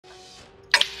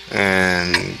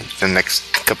And the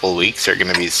next couple of weeks are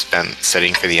going to be spent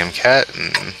studying for the MCAT.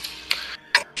 And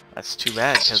That's too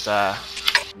bad, because the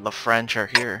French are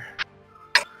here.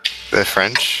 the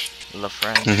French. The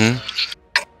French. Mm-hmm.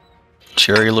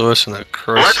 Jerry Lewis and the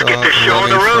croissant. Let's get this show on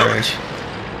the road. French.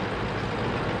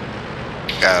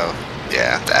 Oh,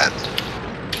 yeah, that.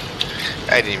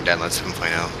 I didn't even download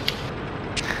 7.0.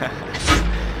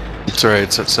 It's alright,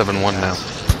 it's at 7.1 now.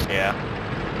 Yeah.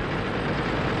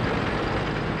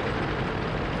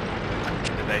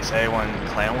 Did they say when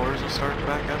Clan Wars will start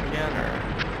back up again, or?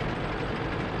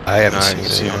 I haven't seen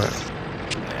it yet.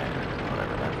 Yeah,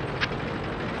 whatever then.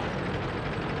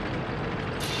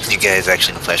 You guys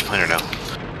actually in Flashpoint or no?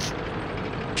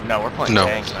 No, we're playing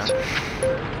tanks, man.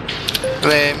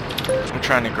 Lame. I'm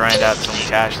trying to grind out some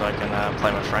cash so I can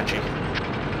play with Frenchie.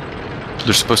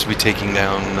 They're supposed to be taking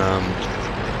down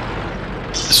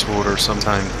this order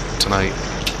sometime tonight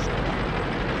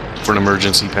for an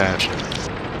emergency patch.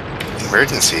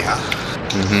 Emergency, huh?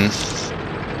 Mm-hmm.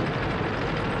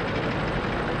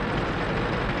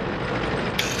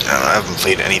 I haven't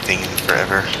played anything in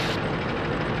forever.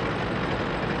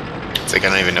 It's like I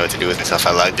don't even know what to do with myself.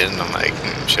 I logged in and I'm like,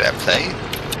 should I play?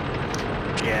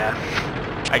 Yeah.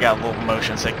 I got a little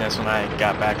motion sickness when I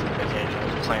got back from vacation.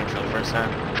 I was playing for the first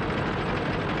time.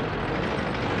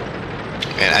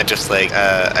 And I just like,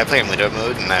 I play in window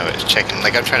mode and I was checking,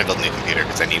 like I'm trying to build a new computer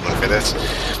because I need one for this.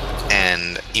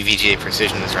 And EVGA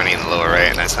Precision is running in the lower right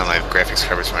and I saw my graphics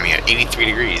card was running at 83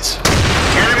 degrees.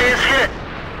 Enemy is hit.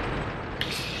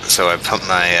 So I pumped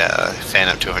my fan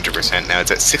up to 100%, now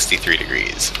it's at 63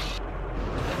 degrees.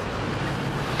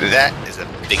 That is a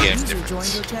big ass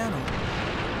difference.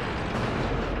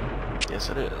 Yes,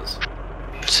 it is.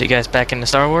 So you guys back into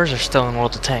Star Wars or still in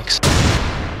World of Tanks?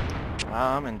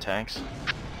 I'm in tanks.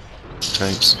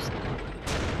 Thanks.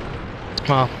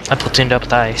 Well, I platooned up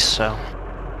with Ice, so...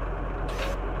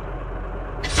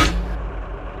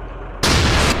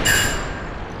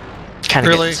 Kinda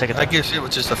Really? sick of I that. guess it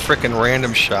was just a frickin'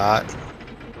 random shot.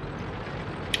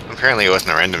 Apparently it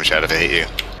wasn't a random shot if I hit you.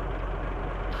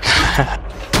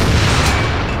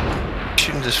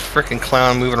 Shooting this frickin'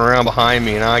 clown moving around behind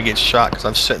me and I get shot because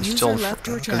I'm sitting still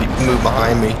because he moved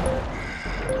behind me.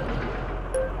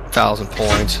 1,000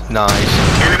 points. Nice.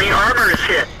 Enemy armor is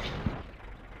hit.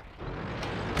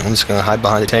 I'm just gonna hide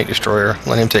behind the tank destroyer.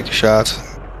 Let him take the shots.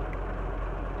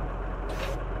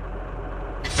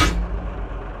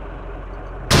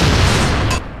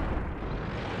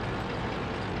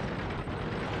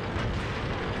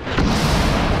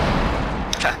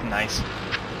 Nice.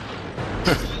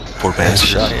 Poor bastard.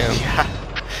 Shot him. Yeah.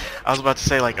 I was about to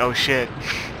say like, oh shit.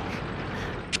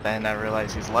 Then I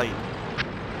realized he's light.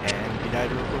 And he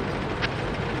died real quick.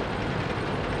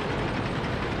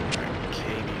 Alright,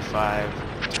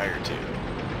 KB5, Tiger 2.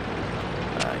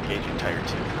 Engaging Tiger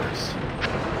 2 first.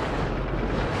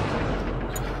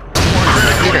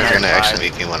 You're gonna actually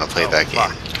make me want to play that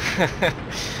game.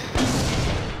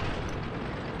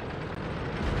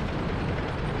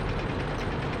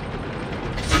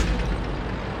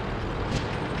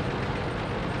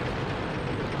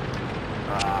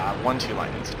 One-two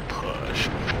line needs to push.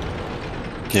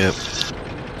 Yep.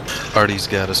 Artie's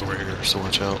got us over here, so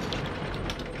watch out.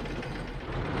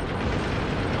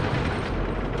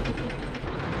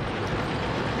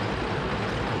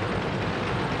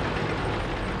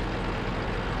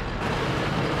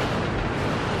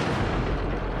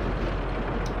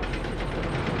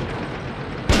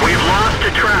 We've lost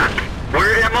a track.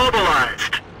 We're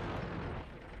immobilized.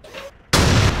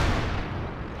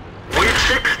 We've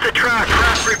fixed the track.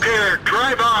 Track repaired.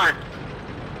 Drive on.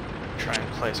 Try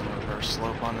and play some reverse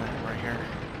slope on that right here.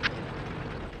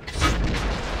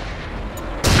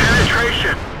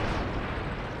 Penetration.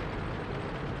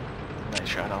 Nice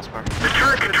shot, Elspar. The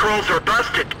turret controls are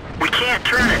busted. We can't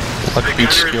turn it. Luck The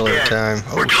beats gunner's skill every dead. time.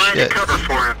 We're Oh trying shit. to cover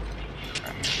for him.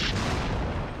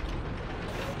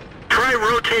 Try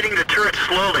rotating the turret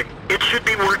slowly. It should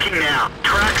be working now.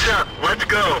 Tracks up. Let's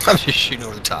go. I'm just shooting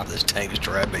over the top of this tank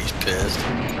destroyer, but he's pissed.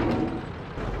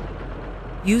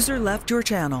 User left your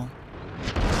channel.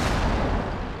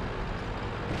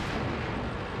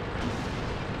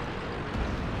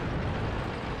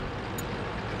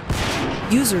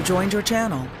 User joined your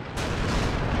channel.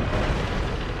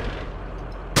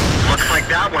 Looks like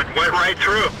that one went right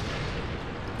through.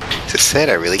 Just said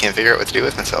I really can't figure out what to do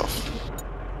with myself.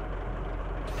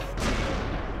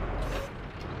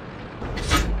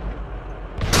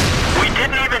 We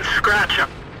didn't even scratch him.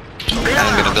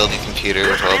 I'm gonna build a computer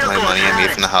with all of my money I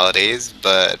made from the holidays,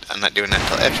 but I'm not doing that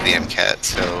until after the MCAT,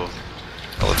 so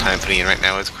all the time putting in right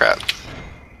now is crap.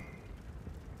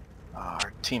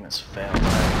 Our team has failed.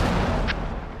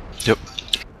 Yep.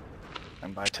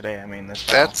 And by today, I mean this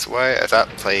battle. That's why I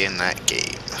stopped playing that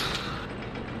game.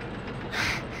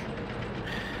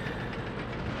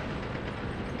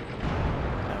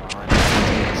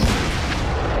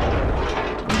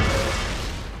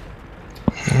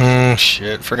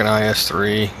 Shit. Friggin'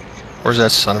 IS-3. Where's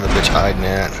that son of a bitch hiding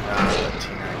at?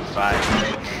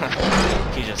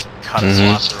 T95. He just cut a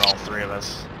slot through all three of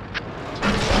us.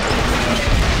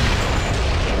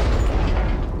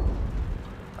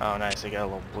 Oh, nice. They got a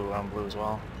little blue on blue as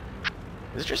well.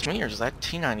 Is it just me, or is that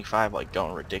T95 like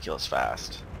going ridiculous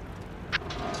fast?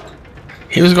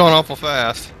 He was going awful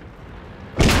fast.